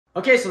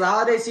Okay, so the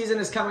holiday season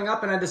is coming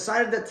up and I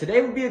decided that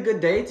today would be a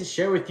good day to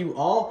share with you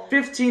all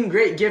 15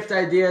 great gift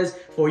ideas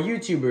for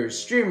YouTubers,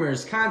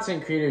 streamers,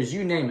 content creators,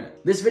 you name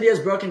it. This video is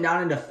broken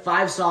down into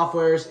 5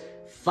 softwares,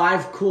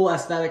 5 cool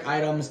aesthetic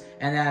items,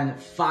 and then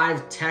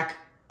 5 tech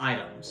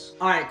items.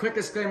 Alright, quick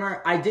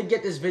disclaimer, I did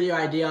get this video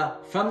idea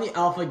from the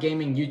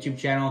AlphaGaming YouTube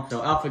channel.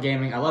 So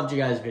AlphaGaming, I loved you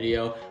guys'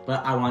 video,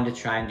 but I wanted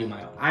to try and do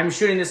my own. I'm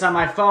shooting this on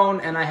my phone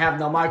and I have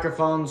no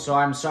microphone, so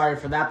I'm sorry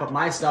for that, but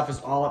my stuff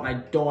is all at my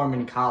dorm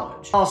in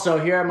college. Also,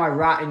 here are my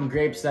rotten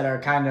grapes that are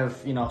kind of,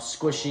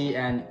 squishy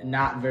and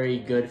not very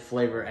good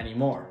flavor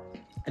anymore.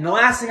 And the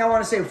last thing I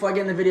want to say before I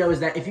get in the video is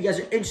that if you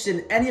guys are interested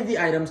in any of the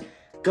items,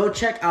 go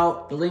check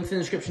out the links in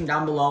the description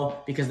down below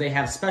because they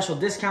have special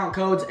discount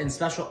codes and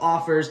special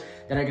offers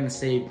that are going to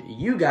save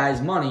you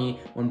guys money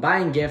when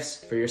buying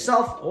gifts for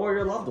yourself or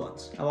your loved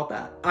ones. How about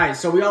that? Alright,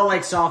 so we all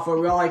like software.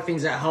 We all like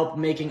things that help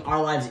making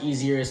our lives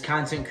easier as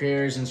content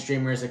creators and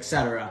streamers,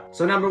 etc.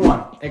 So number 1,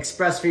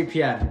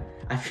 ExpressVPN.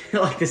 I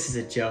feel like this is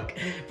a joke,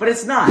 but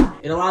it's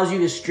not. It allows you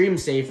to stream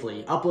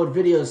safely, upload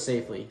videos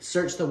safely,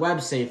 search the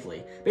web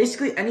safely.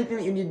 Basically anything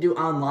that you need to do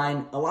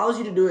online allows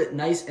you to do it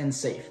nice and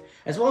safe.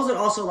 As well as it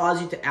also allows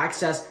you to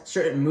access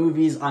certain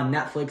movies on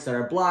Netflix that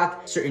are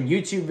blocked, certain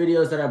YouTube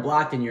videos that are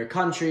blocked in your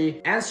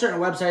country, and certain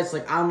websites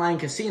like online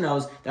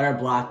casinos that are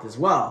blocked as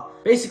well.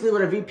 Basically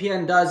what a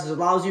VPN does is it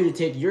allows you to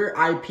take your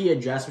IP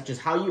address, which is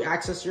how you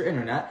access your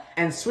internet,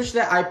 and switch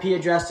that IP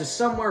address to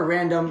somewhere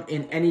random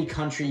in any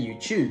country you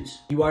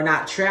choose. You are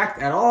not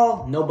tracked at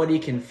all, nobody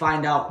can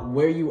find out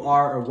where you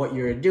are or what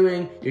you're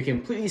doing, you're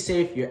completely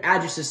safe, your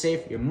address is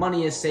safe, your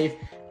money is safe,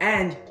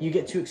 and you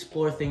get to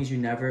explore things you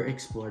never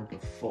explored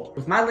before.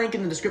 With my link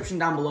in the description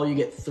down below, you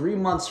get 3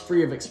 months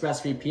free of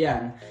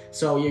ExpressVPN,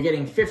 so you're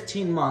getting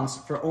 15 months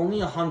for only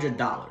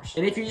 $100.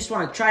 And if you just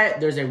want to try it,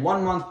 there's a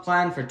 1-month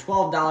plan for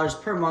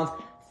 $12 per month,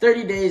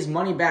 30 days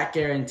money back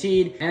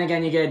guaranteed, and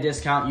again, you get a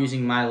discount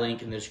using my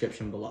link in the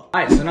description below.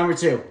 Alright, so number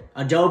 2,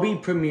 Adobe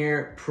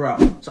Premiere Pro.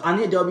 So on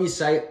the Adobe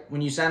site,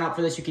 when you sign up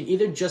for this, you can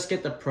either just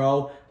get the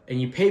Pro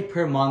and you pay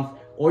per month,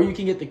 or you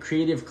can get the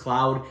Creative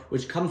Cloud,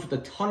 which comes with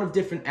a ton of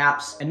different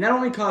apps, and that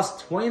only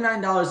costs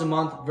 $29 a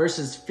month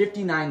versus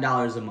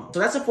 $59 a month. So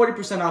that's a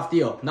 40% off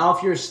deal. Now,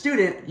 if you're a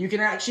student, you can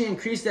actually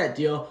increase that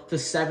deal to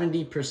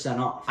 70%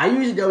 off. I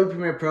use Adobe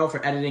Premiere Pro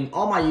for editing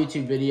all my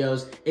YouTube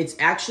videos. It's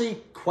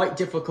actually quite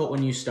difficult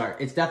when you start.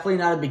 It's definitely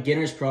not a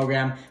beginner's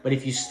program, but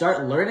if you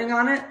start learning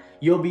on it,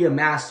 you'll be a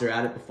master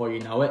at it before you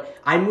know it.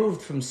 I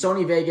moved from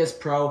Sony Vegas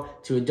Pro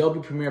to Adobe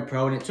Premiere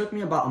Pro, and it took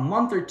me about a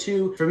month or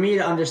 2 for me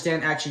to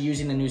understand actually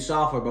using the new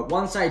software. But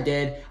once I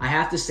did, I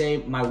have to say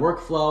my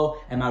workflow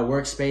and my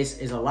workspace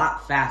is a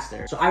lot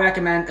faster. So I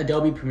recommend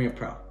Adobe Premiere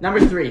Pro.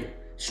 Number 3,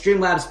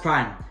 Streamlabs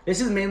Prime.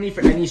 This is mainly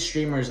for any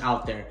streamers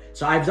out there.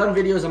 So I've done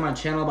videos on my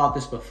channel about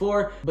this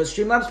before, but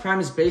Streamlabs Prime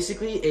is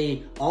basically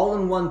a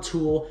all-in-one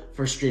tool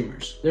for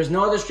streamers. There's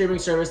no other streaming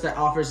service that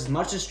offers as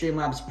much as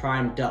Streamlabs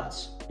Prime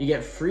does. You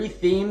get free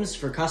themes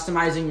for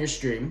customizing your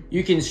stream.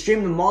 You can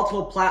stream to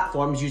multiple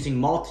platforms using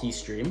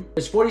multi-stream.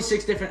 There's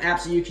 46 different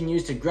apps that you can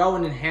use to grow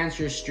and enhance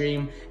your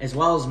stream, as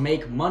well as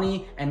make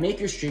money and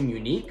make your stream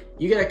unique.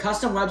 You get a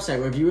custom website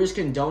where viewers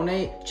can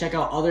donate, check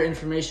out other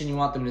information you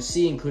want them to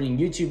see, including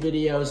YouTube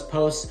videos,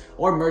 posts,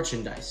 or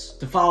merchandise.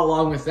 To follow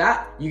along with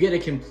that, you get a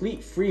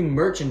complete free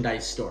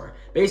merchandise store.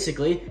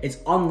 Basically, it's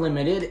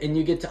unlimited and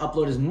you get to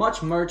upload as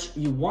much merch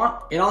you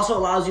want. It also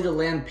allows you to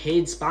land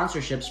paid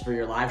sponsorships for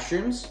your live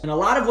streams. And a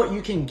lot of what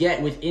you can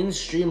get within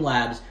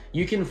Streamlabs,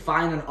 you can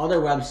find on other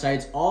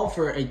websites, all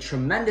for a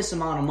tremendous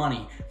amount of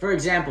money. For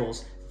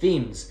examples,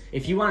 themes.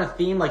 If you want a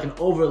theme like an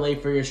overlay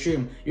for your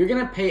stream, you're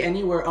gonna pay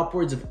anywhere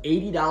upwards of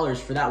 $80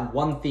 for that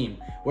one theme.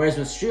 Whereas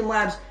with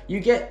Streamlabs, you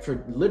get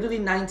for literally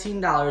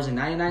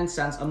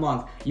 $19.99 a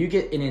month, you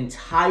get an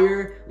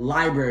entire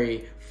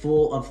library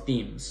full of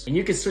themes. And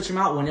you can switch them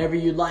out whenever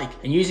you'd like.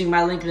 And using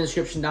my link in the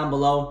description down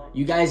below,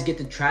 you guys get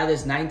to try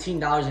this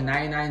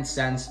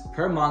 $19.99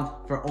 per month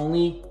for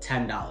only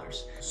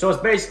 $10. So it's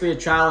basically a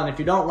trial, and if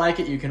you don't like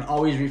it, you can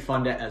always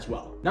refund it as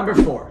well. Number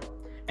 4,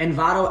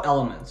 Envato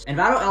Elements.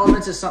 Envato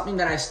Elements is something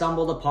that I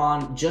stumbled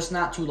upon just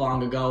not too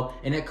long ago,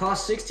 and it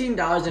costs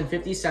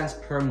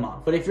 $16.50 per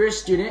month. But if you're a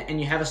student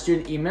and you have a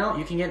student email,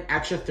 you can get an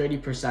extra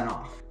 30%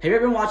 off. Have you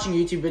ever been watching a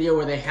YouTube video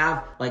where they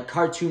have like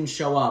cartoons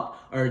show up,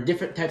 or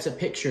different types of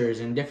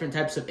pictures and different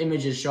types of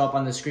images show up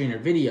on the screen, or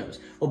videos?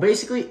 Well,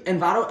 basically,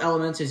 Envato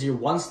Elements is your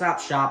one-stop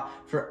shop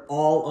for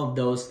all of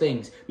those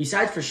things.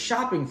 Besides for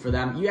shopping for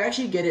them, you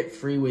actually get it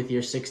free with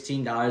your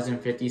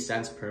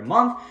 $16.50 per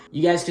month.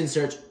 You guys can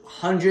search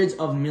hundreds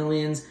of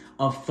millions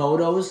of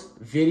photos,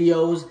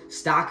 videos,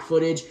 stock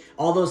footage,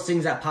 all those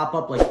things that pop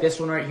up like this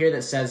one right here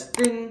that says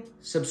ding,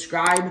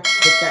 subscribe,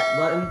 hit that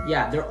button.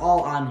 Yeah, they're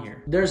all on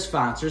here. There's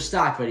fonts, there's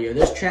stock video,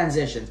 there's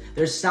transitions,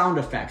 there's sound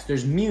effects,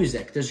 there's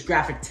music, there's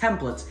graphic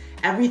templates.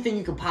 Everything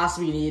you could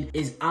possibly need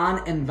is on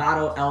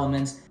Envato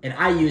Elements, and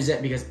I use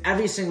it because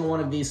every single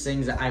one of these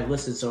things that I've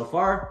listed so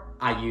far,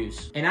 I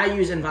use. And I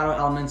use Envato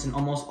Elements in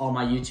almost all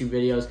my YouTube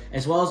videos,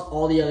 as well as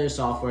all the other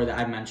software that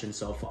I've mentioned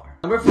so far.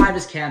 Number 5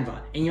 is Canva,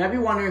 and you might be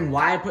wondering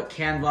why I put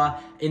Canva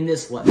in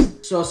this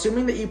list. So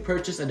assuming that you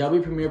purchased Adobe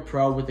Premiere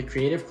Pro with the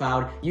Creative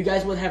Cloud, you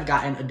guys would have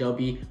gotten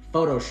Adobe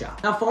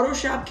Photoshop. Now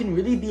Photoshop can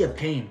really be a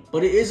pain,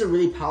 but it is a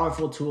really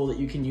powerful tool that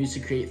you can use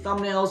to create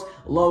thumbnails,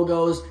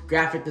 logos,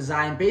 graphic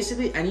design,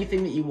 basically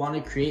anything that you want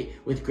to create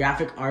with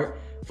graphic art.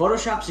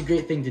 Photoshop's a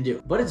great thing to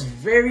do, but it's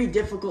very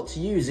difficult to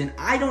use, and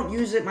I don't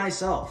use it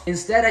myself.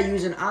 Instead, I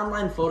use an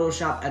online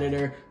Photoshop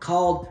editor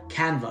called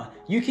Canva.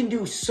 You can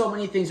do so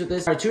many things with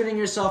this. Cartooning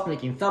yourself,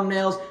 making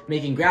thumbnails,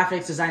 making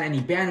graphics design, any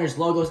banners,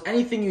 logos,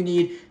 anything you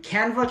need,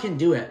 Canva can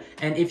do it.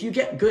 And if you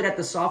get good at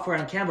the software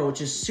on Canva,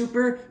 which is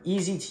super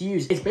easy to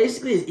use, it's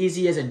basically as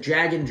easy as a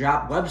drag and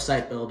drop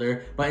website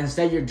builder, but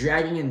instead you're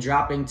dragging and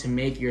dropping to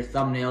make your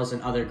thumbnails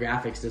and other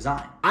graphics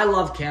design. I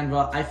love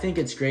Canva, I think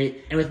it's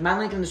great. And with my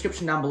link in the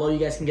description down below, you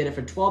guys can get it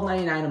for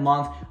 $12.99 a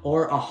month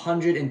or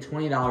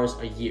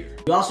 $120 a year.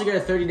 You also get a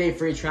 30-day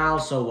free trial,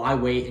 so why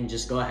wait and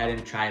just go ahead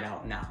and try it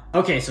out now.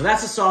 Okay, so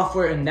that's the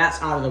software and that's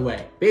out of the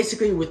way.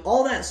 Basically, with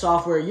all that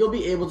software, you'll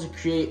be able to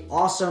create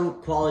awesome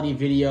quality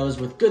videos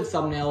with good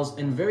thumbnails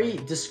and very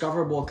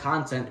discoverable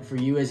content for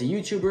you as a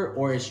YouTuber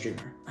or a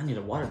streamer. I need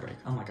a water break,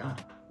 oh my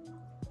God.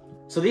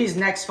 So these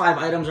next 5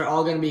 items are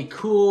all gonna be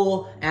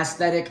cool,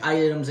 aesthetic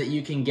items that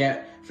you can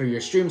get for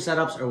your stream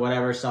setups or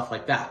whatever, stuff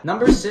like that.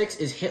 Number 6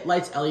 is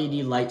HitLight's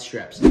LED light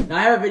strips. Now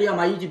I have a video on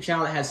my YouTube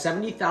channel that has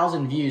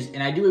 70,000 views,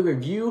 and I do a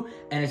review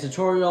and a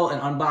tutorial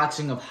and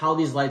unboxing of how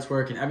these lights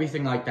work and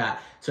everything like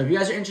that. So if you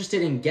guys are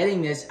interested in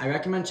getting this, I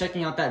recommend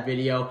checking out that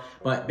video.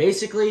 But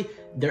basically,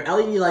 they're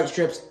LED light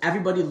strips.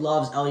 Everybody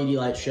loves LED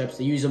light strips.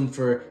 They use them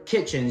for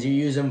kitchens, you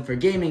use them for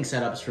gaming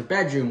setups, for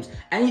bedrooms,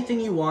 anything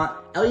you want.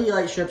 LED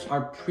light strips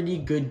are a pretty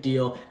good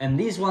deal, and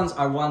these ones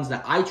are ones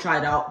that I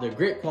tried out. They're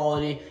great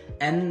quality,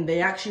 and they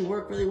actually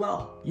work really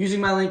well. Using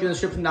my link in the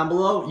description down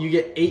below, you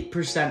get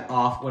 8%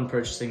 off when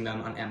purchasing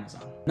them on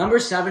Amazon. Number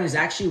 7 is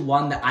actually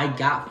one that I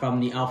got from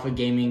the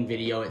AlphaGaming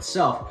video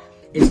itself.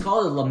 It's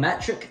called a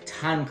Lumetric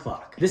time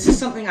clock. This is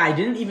something I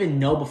didn't even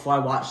know before I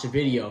watched the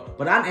video,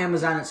 but on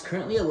Amazon it's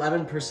currently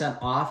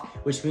 11% off,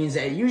 which means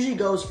that it usually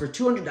goes for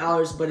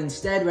 $200, but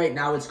instead right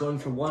now it's going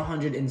for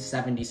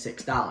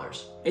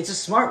 $176. It's a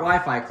smart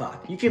Wi-Fi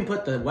clock. You can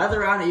put the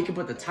weather on it, you can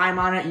put the time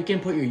on it, you can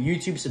put your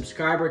YouTube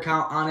subscriber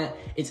count on it.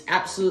 It's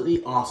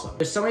absolutely awesome.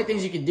 There's so many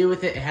things you can do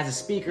with it. It has a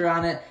speaker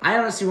on it. I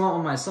honestly want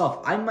one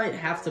myself. I might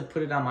have to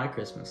put it on my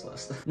Christmas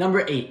list.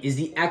 Number 8 is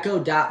the Echo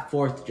Dot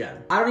 4th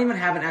Gen. I don't even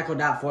have an Echo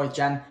Dot 4th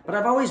Gen, but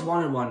I've always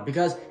wanted one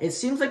because it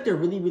seems like they're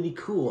really, really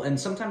cool, and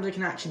sometimes they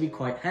can actually be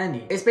quite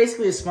handy. It's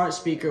basically a smart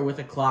speaker with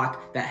a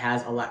clock that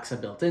has Alexa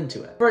built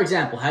into it. For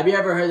example, have you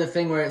ever heard the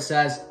thing where it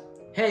says,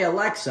 "Hey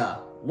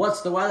Alexa,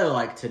 what's the weather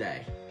like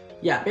today?"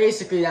 Yeah,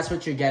 basically that's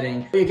what you're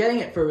getting. But you're getting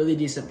it for a really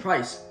decent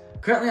price.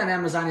 Currently on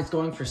Amazon, it's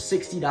going for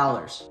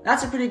 $60.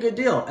 That's a pretty good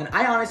deal. And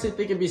I honestly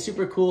think it'd be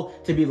super cool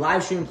to be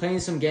live streaming,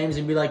 playing some games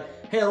and be like,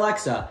 "Hey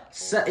Alexa,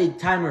 set a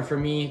timer for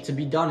me to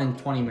be done in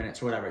 20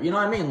 minutes or whatever." You know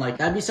what I mean? Like,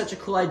 that'd be such a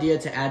cool idea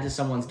to add to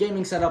someone's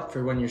gaming setup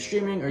for when you're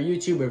streaming or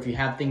YouTube, or if you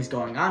have things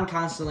going on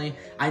constantly.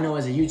 I know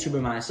as a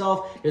YouTuber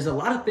myself, there's a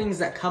lot of things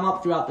that come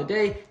up throughout the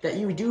day that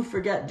you do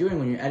forget doing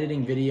when you're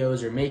editing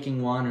videos or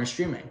making one or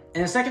streaming.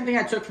 And the second thing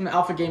I took from the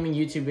AlphaGaming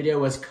YouTube video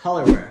was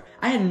colorware.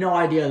 I had no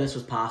idea this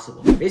was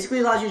possible. Basically,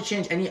 it allows you to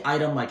change any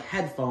item like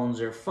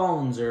headphones or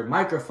phones or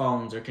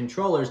microphones or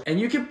controllers, and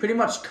you can pretty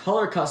much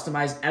color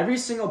customize every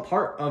single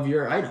part of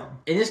your item.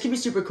 And this can be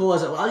super cool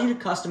as it allows you to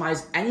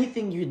customize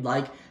anything you'd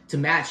like to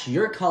match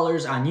your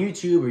colors on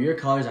YouTube or your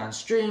colors on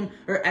stream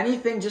or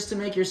anything, just to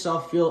make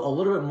yourself feel a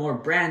little bit more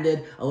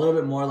branded, a little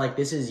bit more like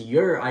this is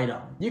your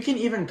item. You can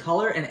even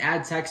color and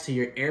add text to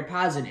your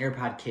AirPods and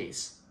AirPod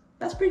case.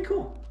 That's pretty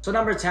cool. So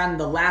number 10,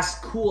 the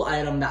last cool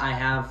item that I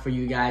have for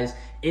you guys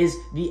is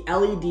the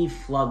LED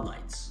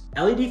floodlights.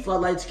 LED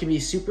floodlights can be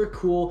super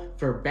cool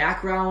for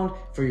background,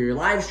 for your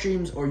live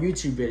streams or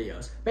YouTube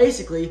videos.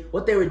 Basically,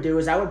 what they would do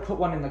is I would put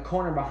one in the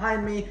corner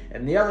behind me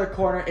and the other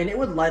corner, and it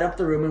would light up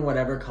the room in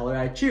whatever color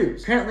I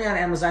choose. Currently on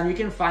Amazon, you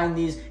can find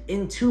these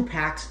in 2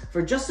 packs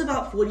for just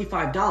about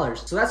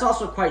 $45. So that's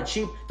also quite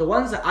cheap. The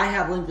ones that I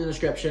have linked in the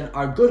description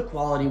are good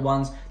quality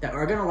ones that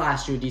are gonna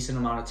last you a decent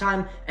amount of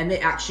time, and they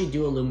actually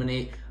do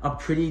illuminate a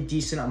pretty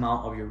decent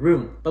amount of your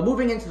room. But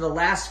moving into the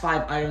last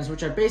 5 items,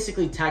 which are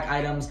basically tech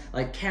items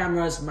like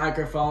cameras,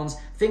 microphones,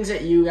 things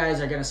that you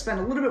guys are gonna spend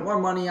a little bit more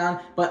money on,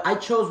 but I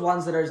chose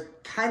ones that are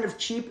kind of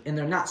cheap and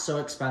they're not so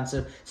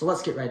expensive, so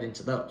let's get right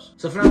into those.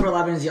 So for number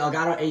 11 is the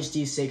Elgato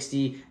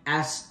HD60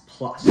 S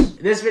Plus.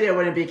 This video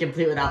wouldn't be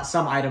complete without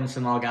some items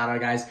from Elgato,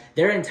 guys.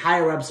 Their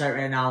entire website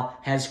right now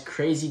has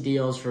crazy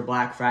deals for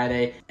Black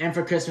Friday, and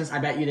for Christmas, I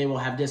bet you they will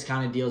have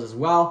discounted deals as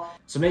well.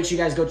 So make sure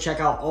you guys go check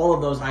out all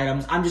of those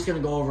items. I'm just gonna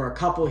go over a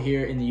couple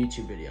here in the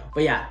YouTube video.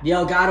 But yeah, the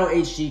Elgato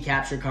HD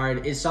capture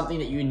card is something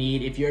that you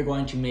need if you're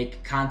going to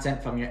make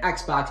content from your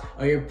Xbox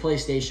or your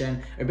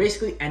PlayStation or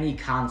basically any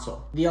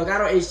console. The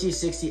Elgato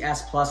HD60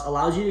 S Plus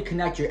allows you to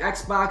connect your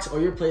Xbox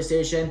or your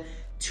PlayStation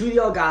to the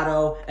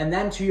Elgato and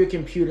then to your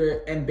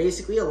computer, and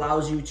basically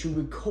allows you to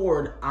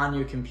record on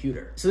your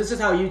computer. So this is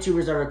how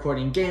YouTubers are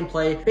recording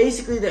gameplay.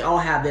 Basically, they all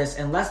have this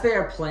unless they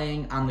are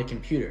playing on the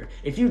computer.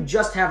 If you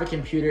just have a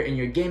computer and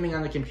you're gaming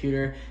on the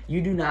computer,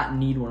 you do not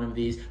need one of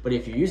these. But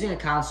if you're using a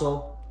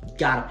console,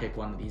 gotta pick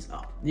one of these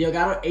up. The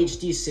Elgato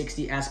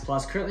HD60S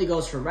Plus currently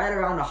goes for right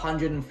around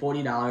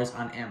 $140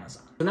 on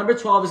Amazon. So number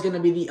 12 is gonna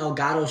be the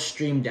Elgato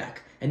Stream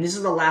Deck. And this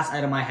is the last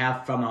item I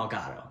have from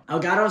Elgato.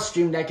 Elgato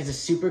Stream Deck is a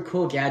super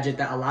cool gadget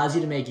that allows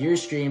you to make your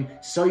stream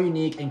so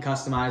unique and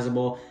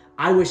customizable.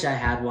 I wish I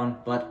had one,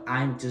 but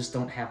I just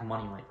don't have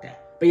money like that.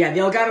 But yeah, the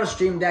Elgato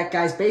Stream Deck,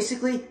 guys,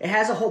 basically, it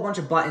has a whole bunch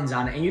of buttons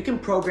on it, and you can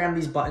program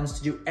these buttons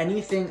to do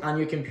anything on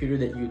your computer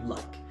that you'd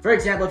like. For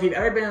example, if you've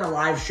ever been in a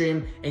live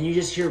stream and you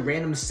just hear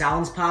random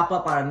sounds pop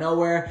up out of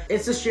nowhere,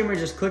 it's the streamer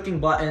just clicking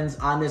buttons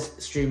on this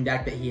Stream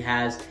Deck that he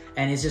has,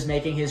 and it's just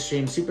making his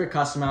stream super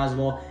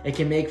customizable. It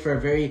can make for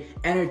a very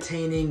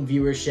entertaining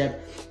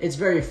viewership. It's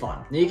very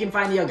fun. Now you can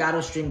find the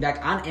Elgato Stream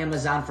Deck on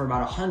Amazon for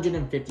about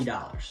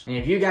 $150. And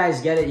if you guys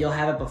get it, you'll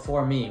have it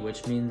before me,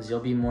 which means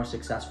you'll be more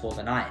successful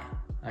than I am.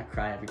 I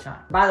cry every time.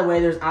 By the way,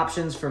 there's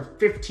options for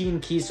 15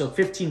 keys, so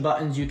 15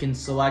 buttons you can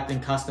select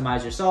and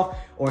customize yourself,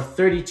 or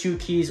 32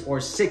 keys or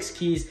 6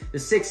 keys. The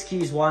 6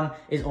 keys one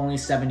is only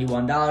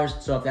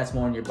 $71, so if that's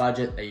more in your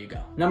budget, there you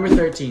go. Number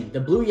 13, the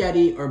Blue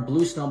Yeti or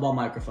Blue Snowball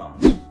microphone.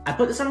 I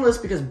put this on the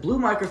list because Blue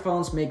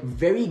microphones make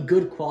very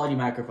good quality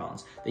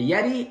microphones. The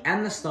Yeti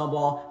and the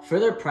Snowball, for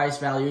their price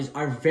values,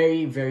 are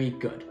very, very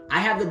good. I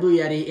have the Blue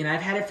Yeti and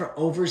I've had it for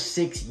over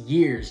 6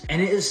 years,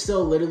 and it is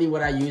still literally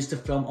what I use to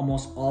film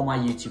almost all my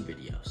YouTube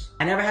videos.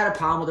 I never had a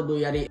problem with the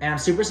Blue Yeti, and I'm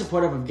super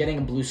supportive of getting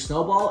a Blue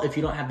Snowball if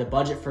you don't have the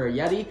budget for a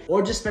Yeti,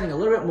 or just spending a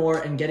little bit more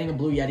and getting a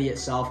Blue Yeti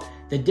itself.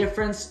 The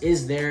difference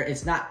is there,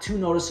 it's not too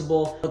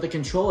noticeable, but the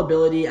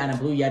controllability on a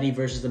Blue Yeti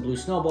versus the Blue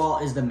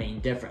Snowball is the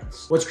main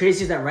difference. What's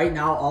crazy is that right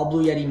now, all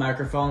Blue Yeti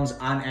microphones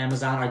on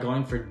Amazon are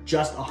going for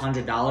just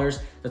 $100.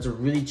 That's a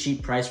really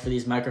cheap price for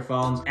these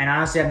microphones. And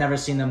honestly, I've never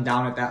seen them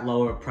down at that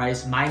lower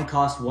price. Mine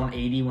cost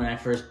 $180 when I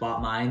first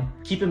bought mine.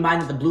 Keep in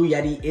mind that the Blue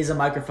Yeti is a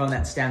microphone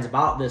that stands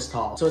about this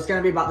tall. So it's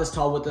gonna be about this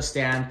tall with the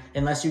stand,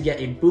 unless you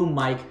get a boom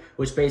mic,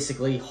 which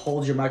basically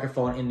holds your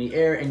microphone in the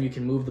air and you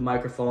can move the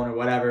microphone or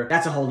whatever.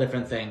 That's a whole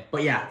different thing.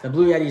 But yeah, the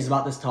Blue Yeti is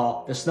about this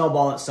tall. The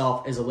Snowball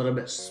itself is a little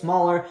bit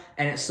smaller,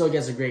 and it still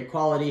gets a great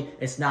quality.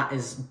 It's not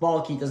as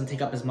bulky, it doesn't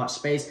take up as much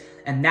space.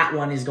 And that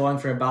one is going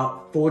for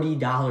about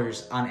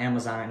 $40 on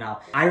Amazon right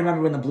now. I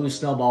remember when the Blue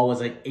Snowball was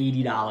like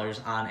 $80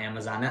 on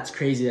Amazon. That's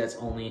crazy, that's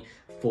only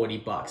 40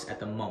 bucks at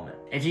the moment.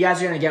 If you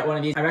guys are gonna get one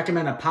of these, I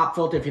recommend a pop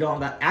filter if you don't have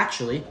that.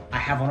 Actually, I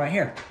have one right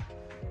here.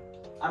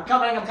 I'm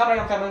coming,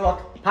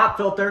 look. Pop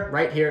filter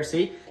right here,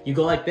 see? You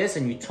go like this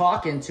and you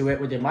talk into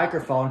it with your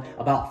microphone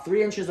about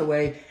 3 inches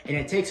away, and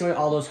it takes away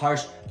all those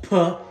harsh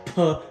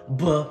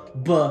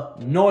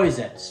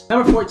noises.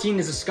 Number 14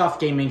 is a Scuf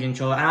gaming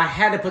controller, and I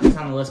had to put this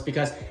on the list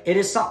because it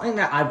is something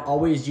that I've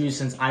always used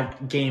since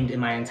I've gamed in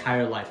my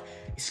entire life.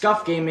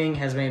 Scuf Gaming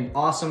has made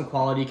awesome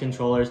quality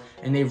controllers,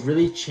 and they've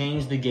really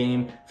changed the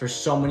game for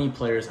so many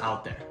players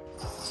out there.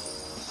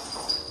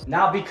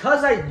 Now,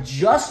 because I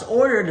just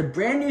ordered a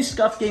brand new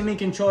Scuf Gaming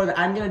controller that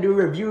I'm gonna do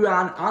a review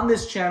on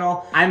this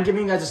channel, I'm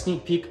giving you guys a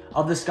sneak peek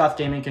of the Scuf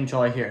Gaming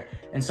controller here.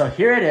 And so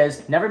here it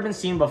is, never been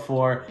seen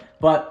before,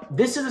 but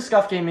this is a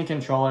Scuf Gaming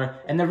controller,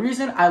 and the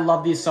reason I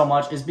love these so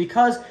much is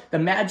because the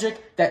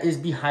magic that is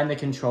behind the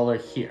controller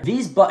here.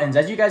 These buttons,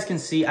 as you guys can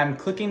see, I'm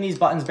clicking these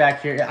buttons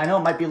back here. I know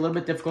it might be a little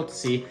bit difficult to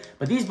see,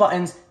 but these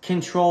buttons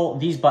control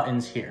these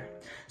buttons here.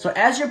 So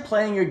as you're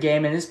playing your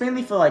game, and it's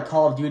mainly for like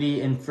Call of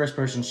Duty and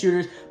first-person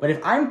shooters, but if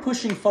I'm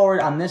pushing forward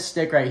on this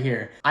stick right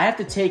here, I have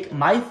to take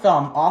my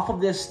thumb off of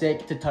this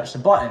stick to touch the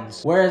buttons.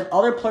 Whereas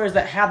other players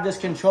that have this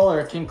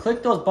controller can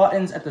click those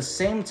buttons at the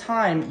same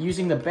time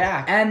using the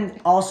back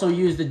and also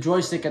use the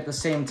joystick at the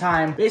same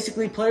time.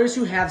 Basically, players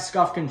who have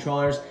Scuf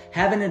controllers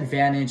have an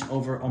advantage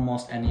over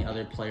almost any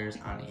other players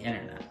on the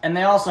internet. And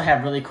they also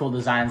have really cool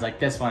designs like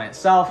this one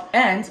itself.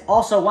 And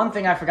also, one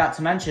thing I forgot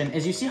to mention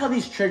is you see how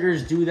these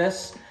triggers do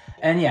this?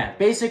 And yeah,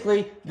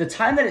 basically, the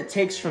time that it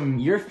takes from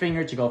your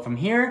finger to go from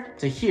here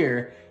to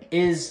here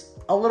is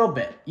a little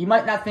bit. You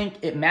might not think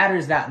it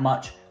matters that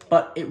much,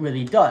 but it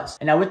really does.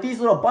 And now with these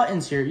little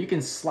buttons here, you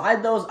can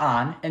slide those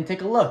on and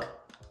take a look.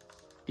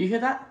 Do you hear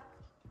that?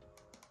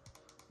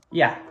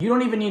 Yeah, you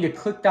don't even need to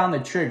click down the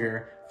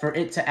trigger for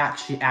it to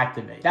actually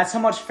activate. That's how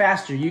much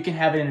faster you can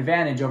have an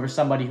advantage over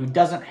somebody who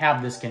doesn't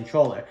have this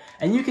controller.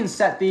 And you can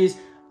set these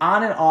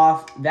on and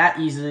off that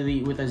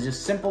easily with a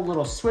just simple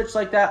little switch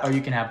like that, or you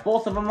can have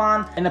both of them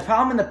on. And the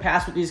problem in the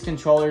past with these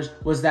controllers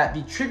was that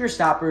the trigger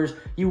stoppers,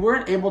 you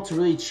weren't able to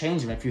really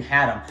change them if you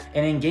had them.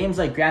 And in games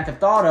like Grand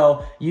Theft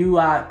Auto, you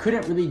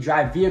couldn't really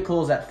drive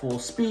vehicles at full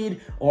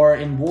speed, or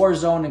in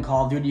Warzone and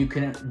Call of Duty, you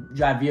couldn't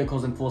drive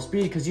vehicles in full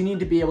speed because you need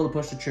to be able to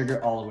push the trigger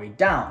all the way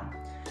down.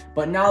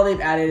 But now they've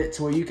added it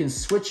to where you can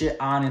switch it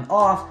on and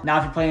off. Now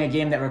if you're playing a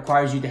game that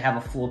requires you to have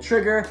a full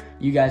trigger,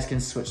 you guys can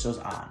switch those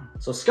on.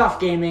 So Scuf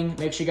Gaming,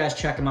 make sure you guys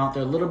check them out.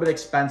 They're a little bit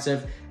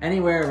expensive,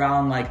 anywhere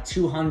around like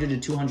 $200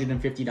 to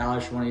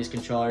 $250 for one of these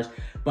controllers,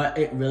 but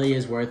it really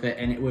is worth it,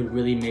 and it would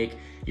really make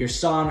your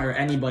son or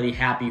anybody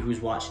happy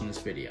who's watching this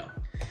video.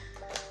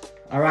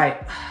 All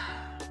right,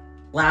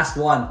 last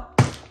one.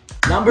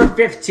 Number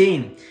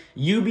 15,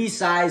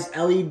 Ubeesize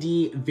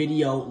LED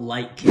video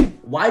light kit.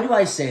 Why do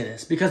I say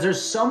this? Because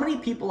there's so many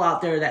people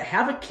out there that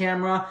have a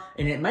camera,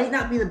 and it might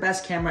not be the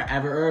best camera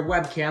ever or a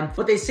webcam,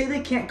 but they say they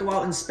can't go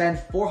out and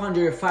spend $400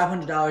 or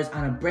 $500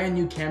 on a brand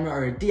new camera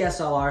or a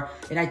DSLR,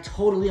 and I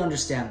totally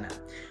understand that.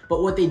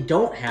 But what they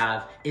don't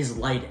have is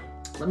lighting.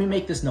 Let me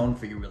make this known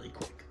for you really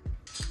quick.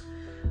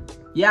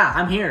 Yeah,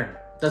 I'm here.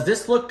 Does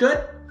this look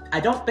good? I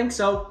don't think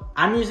so.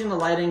 I'm using the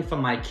lighting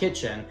from my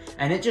kitchen,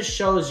 and it just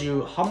shows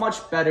you how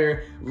much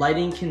better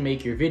lighting can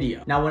make your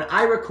video. Now, when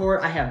I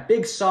record, I have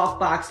big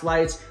softbox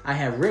lights, I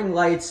have ring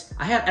lights,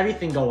 I have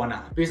everything going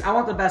on because I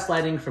want the best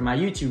lighting for my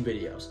YouTube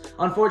videos.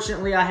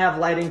 Unfortunately, I have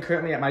lighting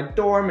currently at my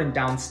dorm and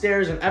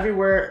downstairs and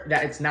everywhere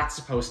that it's not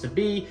supposed to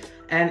be,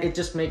 and it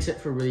just makes it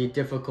for really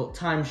difficult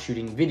time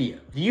shooting video.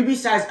 The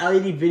Ubeesize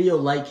LED video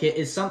light kit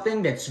is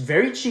something that's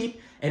very cheap,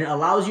 and it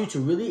allows you to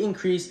really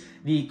increase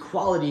the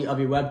quality of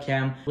your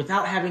webcam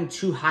without having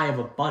too high of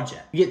a budget.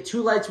 You get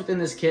 2 lights within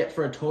this kit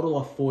for a total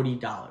of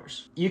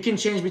 $40. You can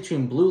change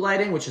between blue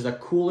lighting, which is a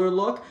cooler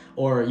look,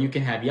 or you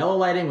can have yellow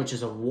lighting, which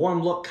is a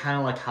warm look, kind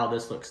of like how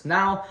this looks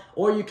now,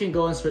 or you can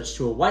go and switch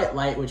to a white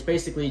light, which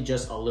basically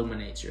just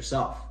illuminates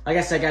yourself. Like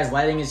I said, guys,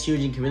 lighting is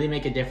huge and can really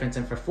make a difference,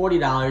 and for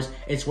 $40,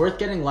 it's worth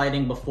getting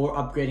lighting before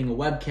upgrading a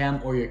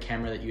webcam or your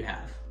camera that you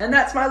have. And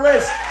that's my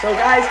list. So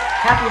guys,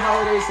 happy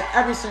holidays to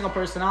every single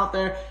person out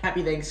there.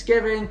 Happy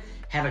Thanksgiving.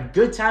 Have a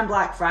good time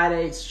Black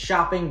Friday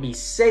shopping. Be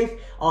safe.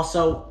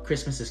 Also,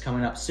 Christmas is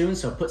coming up soon,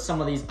 so put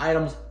some of these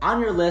items on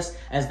your list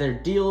as their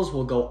deals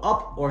will go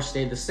up or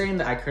stay the same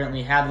that I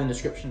currently have in the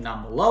description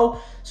down below.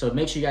 So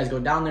make sure you guys go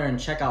down there and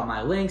check out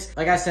my links.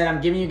 Like I said, I'm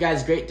giving you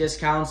guys great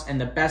discounts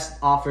and the best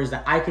offers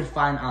that I could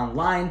find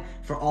online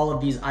for all of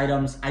these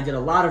items. I did a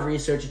lot of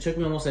research. It took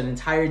me almost an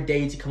entire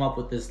day to come up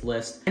with this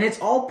list. And it's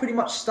all pretty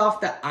much stuff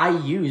that I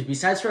use,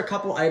 besides for a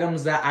couple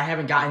items that I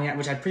haven't gotten yet,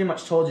 which I pretty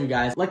much told you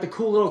guys, like the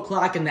cool little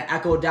clock and the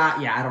Echo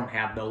Dot. Yeah, I don't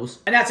have those.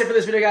 And that's it for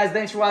this video, guys.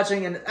 Thanks for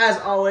watching. And as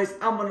always,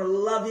 I'm gonna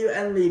love you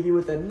and leave you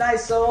with a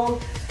nice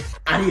old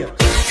adios.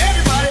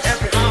 Everybody,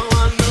 every hour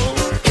I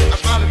know, I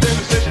started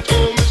this,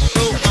 told me.